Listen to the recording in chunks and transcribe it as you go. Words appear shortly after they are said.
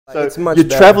So it's much you're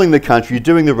better. traveling the country, you're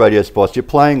doing the radio spots, you're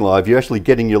playing live, you're actually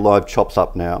getting your live chops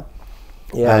up now.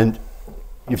 Yeah. And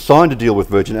you've signed a deal with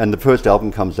Virgin, and the first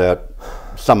album comes out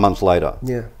some months later.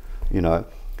 Yeah. You know,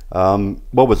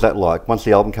 what was that like once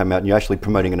the album came out and you're actually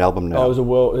promoting an album now?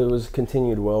 Oh, it was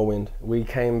continued whirlwind. We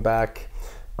came back.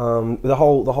 The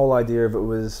whole idea of it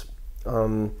was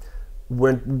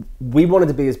when we wanted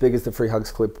to be as big as the Free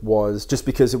Hugs clip was, just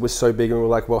because it was so big, and we were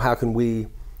like, well, how can we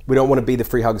don't want to be the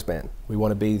Free Hugs band. We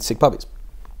want to be Sick Puppies.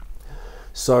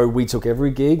 So we took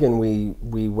every gig and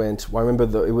we went. I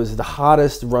remember it was the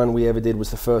hardest run we ever did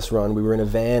was the first run. We were in a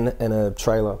van and a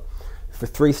trailer for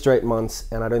 3 straight months,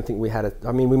 and I don't think we had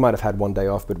I mean, we might have had one day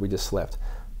off, but we just slept.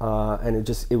 And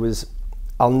it was.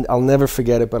 I'll never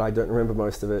forget it, but I don't remember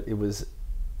most of it. It was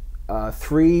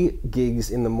 3 gigs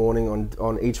in the morning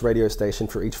on each radio station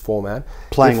for each format.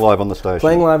 Playing live on the station.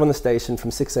 Playing live on the station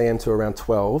from 6 a.m. to around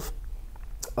 12,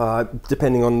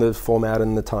 depending on the format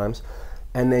and the times.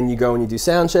 And then you go and you do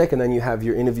sound check, and then you have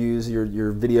your interviews,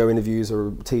 your video interviews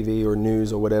or TV or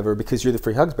news or whatever, because you're the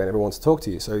Free Hugs band, everyone wants to talk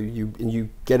to you. So you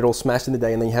get it all smashed in the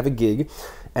day, and then you have a gig,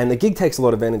 and the gig takes a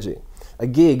lot of energy. A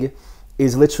gig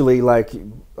is literally like,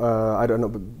 I don't know,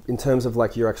 but in terms of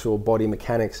like your actual body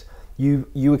mechanics,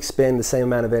 you expend the same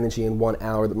amount of energy in 1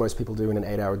 hour that most people do in an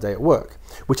 8-hour day at work,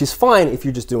 which is fine if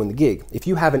you're just doing the gig. If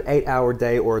you have an 8-hour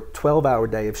day or a 12-hour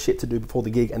day of shit to do before the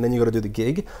gig, and then you got to do the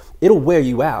gig, it'll wear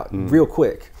you out real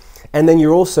quick. And then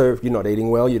you're not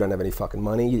eating well, you don't have any fucking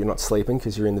money, you're not sleeping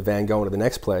because you're in the van going to the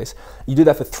next place. You do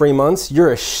that for 3 months,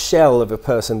 you're a shell of a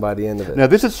person by the end of it. Now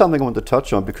this is something I want to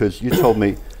touch on, because you told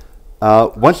me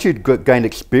once you'd gained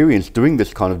experience doing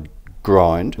this kind of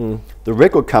grind, the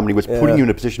record company was putting you in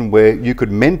a position where you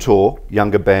could mentor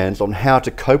younger bands on how to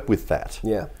cope with that.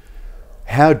 Yeah.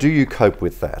 How do you cope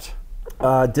with that?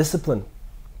 Discipline.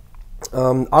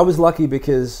 I was lucky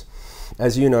because,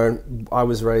 as you know, I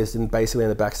was raised basically in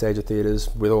the backstage of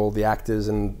theaters with all the actors,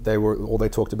 and all they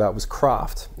talked about was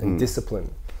craft and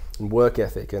discipline and work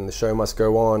ethic, and the show must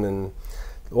go on and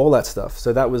all that stuff.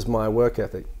 So that was my work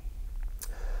ethic.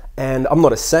 And I'm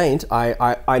not a saint.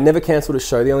 I never cancelled a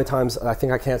show. The only times I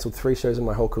think I cancelled 3 shows in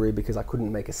my whole career because I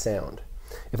couldn't make a sound.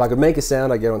 If I could make a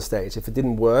sound, I'd get on stage. If it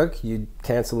didn't work, you'd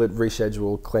cancel it,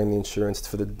 reschedule, claim the insurance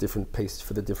for the different piece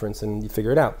for the difference, and you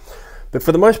figure it out. But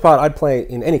for the most part, I'd play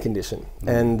in any condition,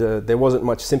 and there wasn't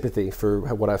much sympathy for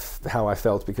how I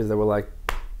felt, because they were like,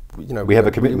 you know, we have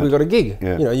a commitment. We got a gig.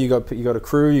 Yeah. You know, you got a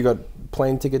crew, you got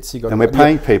plane tickets, you got, and we're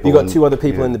paying people. You got 2 other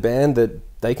people in the band that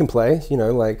they can play. You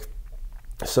know, like.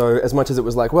 So as much as it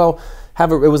was like, well,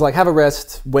 have a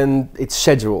rest when it's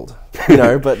scheduled, you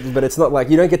know, but it's not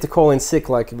like you don't get to call in sick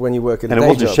like when you work at a day job. And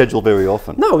it wasn't scheduled very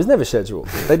often. No, it was never scheduled.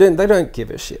 They don't give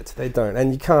a shit. They don't,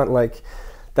 and you can't like.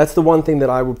 That's the one thing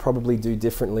that I would probably do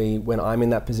differently when I'm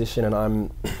in that position and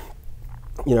I'm,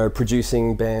 you know,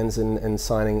 producing bands and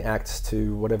signing acts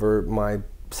to whatever my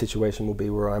situation will be,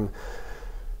 where I'm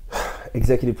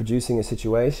executive producing a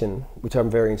situation, which I'm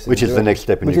very interested in. Which is the next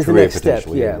step in your career, the next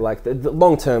potentially. Step, yeah, like the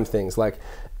long-term things. Like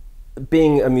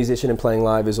being a musician and playing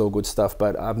live is all good stuff,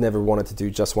 but I've never wanted to do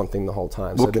just one thing the whole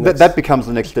time. Well, So that becomes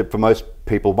the next step for most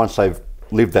people once they've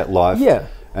lived that life. Yeah.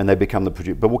 And they become the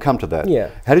producer. But we'll come to that. Yeah.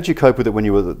 How did you cope with it when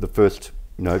you were the first,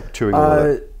 you know, touring?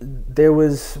 There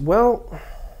was, well,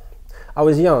 I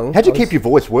was young. How did you keep your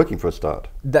voice working for a start?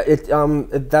 That's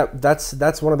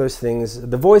one of those things.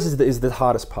 The voice is the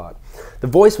hardest part. The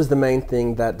voice was the main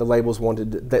thing that the labels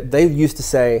wanted. That they used to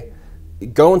say,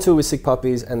 go on tour with Sick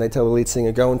Puppies, and they tell the lead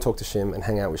singer, go and talk to Shim and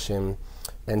hang out with Shim,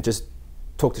 and just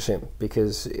talk to Shim,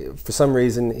 because for some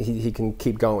reason he can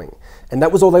keep going. And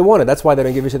that was all they wanted. That's why they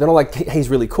don't give a shit. They're not like, he's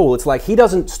really cool. It's like, he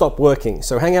doesn't stop working,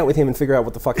 so hang out with him and figure out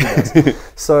what the fuck he does.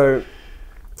 So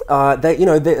I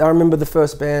remember the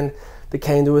first band that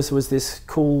came to us was this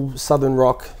cool southern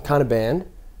rock kind of band,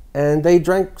 and they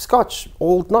drank scotch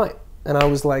all night. And I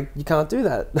was like, you can't do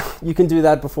that. You can do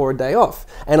that before a day off.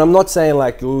 And I'm not saying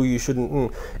like, oh, you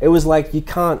shouldn't. It was like, you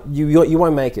can't, you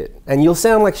won't make it. And you'll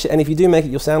sound like shit. And if you do make it,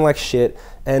 you'll sound like shit.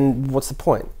 And what's the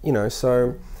point? You know,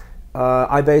 so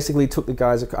I basically took the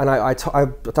guys, and I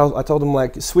told them,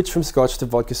 like, switch from scotch to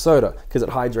vodka soda, because it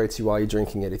hydrates you while you're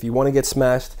drinking it. If you want to get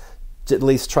smashed, at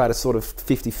least try to sort of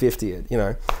 50-50 it, you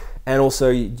know. And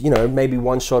also, you know, maybe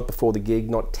 1 shot before the gig,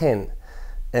 not 10.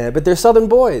 But they're Southern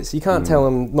boys. You can't tell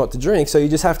them not to drink. So you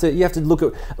just have to. You have to look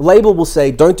at. A label will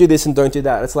say, "Don't do this and don't do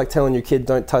that." It's like telling your kid,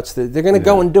 "Don't touch the." They're going to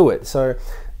go and do it. So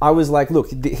I was like, "Look,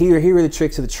 here are the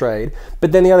tricks of the trade."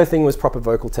 But then the other thing was proper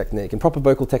vocal technique, and proper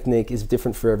vocal technique is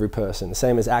different for every person. The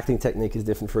same as acting technique is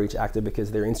different for each actor,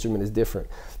 because their instrument is different.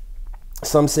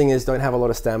 Some singers don't have a lot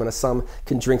of stamina. Some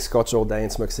can drink scotch all day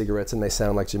and smoke cigarettes, and they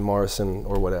sound like Jim Morrison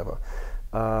or whatever.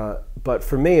 But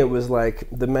for me, it was like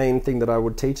the main thing that I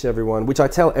would teach everyone, which I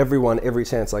tell everyone every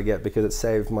chance I get because it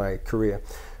saved my career.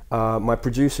 My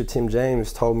producer, Tim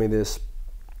James, told me this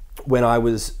when I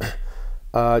was,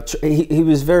 he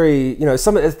was very, you know,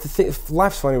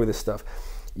 life's funny with this stuff.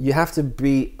 You have to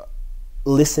be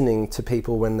listening to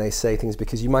people when they say things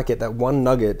because you might get that one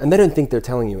nugget and they don't think they're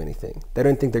telling you anything. They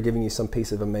don't think they're giving you some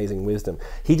piece of amazing wisdom.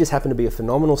 He just happened to be a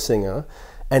phenomenal singer.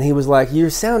 And he was like, you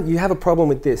have a problem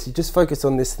with this. You just focus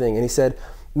on this thing. And he said,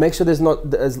 make sure there's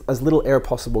not as little air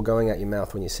possible going out your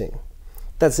mouth when you sing.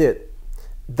 That's it.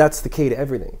 That's the key to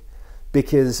everything.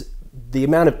 Because the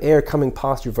amount of air coming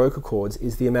past your vocal cords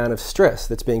is the amount of stress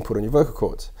that's being put on your vocal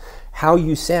cords. How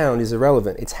you sound is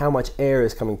irrelevant. It's how much air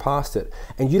is coming past it.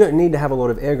 And you don't need to have a lot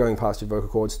of air going past your vocal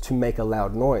cords to make a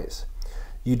loud noise.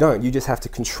 You don't. You just have to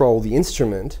control the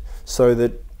instrument so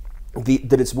that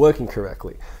it's working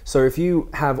correctly. So if you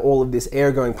have all of this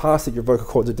air going past it, your vocal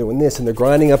cords are doing this and they're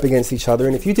grinding up against each other.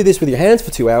 And if you do this with your hands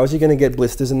for 2 hours, you're going to get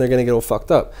blisters and they're going to get all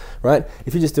fucked up, right?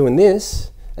 If you're just doing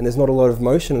this and there's not a lot of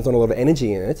motion, there's not a lot of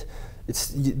energy in it, it's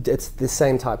the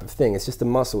same type of thing. It's just a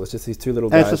muscle. It's just these two little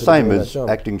guys. And it's the same as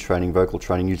acting training, vocal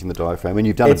training, using the diaphragm. And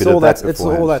you've done a bit of that before. It's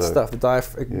all that stuff, the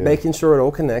diaphragm, making sure it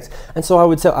all connects. And so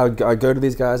I'd go to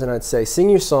these guys and I'd say, sing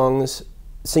your songs,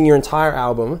 sing your entire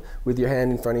album with your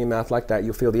hand in front of your mouth like that.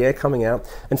 You'll feel the air coming out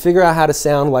and figure out how to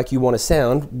sound like you want to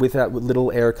sound with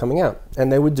little air coming out.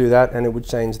 And they would do that and it would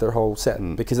change their whole set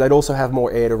because they'd also have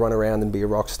more air to run around and be a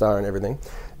rock star and everything.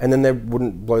 And then they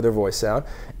wouldn't blow their voice out.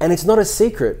 And it's not a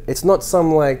secret. It's not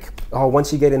some like, oh,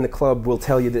 once you get in the club, we'll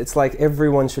tell you that. It's like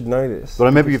everyone should know this. But I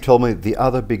remember you've told me the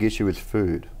other big issue is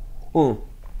food.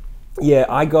 Yeah,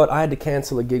 I had to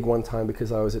cancel a gig one time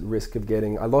because I was at risk of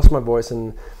I lost my voice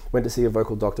and went to see a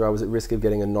vocal doctor. I was at risk of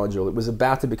getting a nodule. It was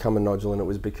about to become a nodule and it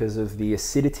was because of the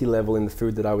acidity level in the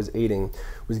food that I was eating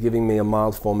was giving me a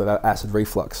mild form of acid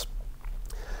reflux.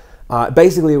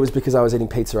 Basically, it was because I was eating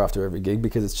pizza after every gig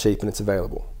because it's cheap and it's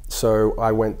available. So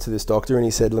I went to this doctor and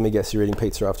he said, let me guess, you're eating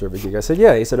pizza after every gig. I said,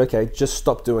 yeah. He said, okay, just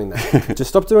stop doing that. Just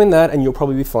stop doing that and you'll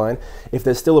probably be fine. If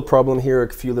there's still a problem, here are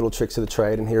a few little tricks of the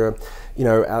trade and here are, you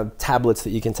know, tablets that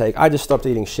you can take. I just stopped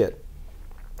eating shit.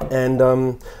 And,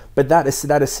 but that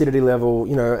acidity level,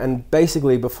 you know, and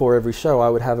basically before every show, I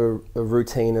would have a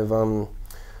routine of, no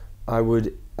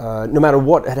matter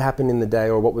what had happened in the day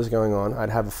or what was going on,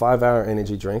 I'd have a 5-hour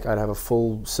energy drink. I'd have a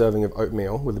full serving of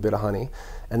oatmeal with a bit of honey.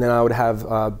 And then I would have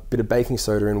a bit of baking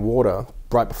soda in water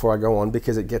right before I go on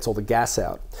because it gets all the gas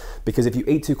out. Because if you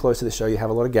eat too close to the show, you have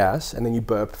a lot of gas and then you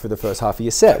burp for the first half of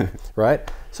your set, right?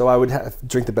 So I would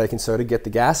drink the baking soda, get the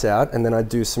gas out, and then I'd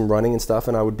do some running and stuff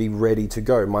and I would be ready to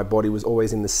go. My body was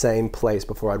always in the same place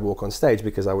before I'd walk on stage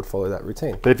because I would follow that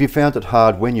routine. But have you found it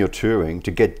hard when you're touring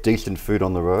to get decent food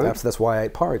on the road? That's why I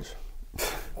ate porridge.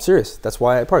 Serious, that's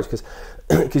why I ate porridge.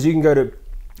 Because you can go to...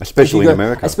 Especially in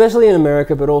America. Especially in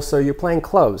America, but also you're playing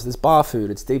clubs. There's bar food.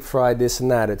 It's deep fried this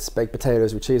and that. It's baked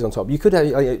potatoes with cheese on top. You can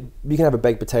have a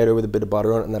baked potato with a bit of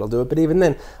butter on it, and that'll do it. But even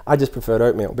then, I just preferred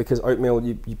oatmeal because oatmeal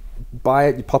you buy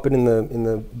it, you pop it in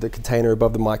the container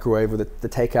above the microwave with the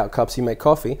takeout cups. You make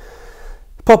coffee,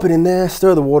 pop it in there,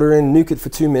 stir the water in, nuke it for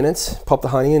 2 minutes, pop the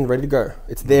honey in, ready to go.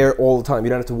 It's there all the time. You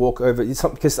don't have to walk over.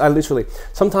 Because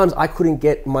sometimes I couldn't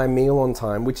get my meal on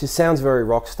time, which sounds very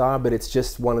rock star, but it's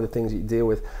just one of the things you deal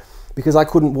with. Because I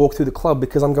couldn't walk through the club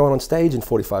because I'm going on stage in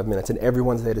 45 minutes and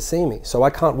everyone's there to see me. So I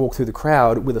can't walk through the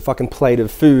crowd with a fucking plate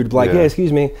of food, like, yeah,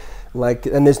 excuse me.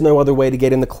 And there's no other way to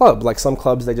get in the club. Like some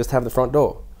clubs, they just have the front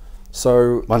door.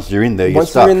 So once you're in there,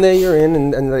 you're in,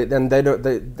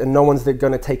 and no one's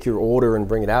going to take your order and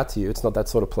bring it out to you. It's not that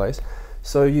sort of place.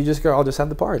 So you just go, I'll just have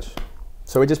the porridge.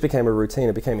 So it just became a routine.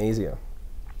 It became easier.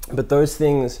 But those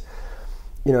things,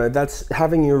 you know, that's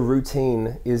having your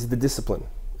routine is the discipline,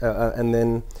 and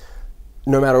then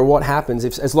no matter what happens,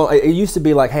 it used to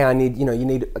be like, hey, you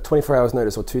need 24 hours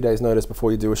notice or 2 days notice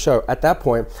before you do a show. At that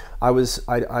point,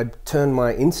 I turned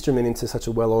my instrument into such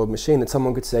a well-oiled machine that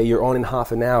someone could say, you're on in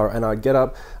half an hour. And I'd get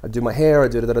up, I'd do my hair,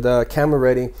 I'd do camera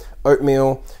ready,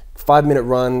 oatmeal, 5-minute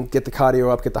run, get the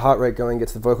cardio up, get the heart rate going,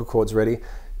 gets the vocal cords ready,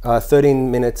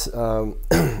 13-minute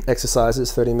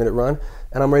exercises, 13-minute run,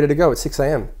 and I'm ready to go at 6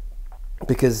 a.m.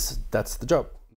 because that's the job.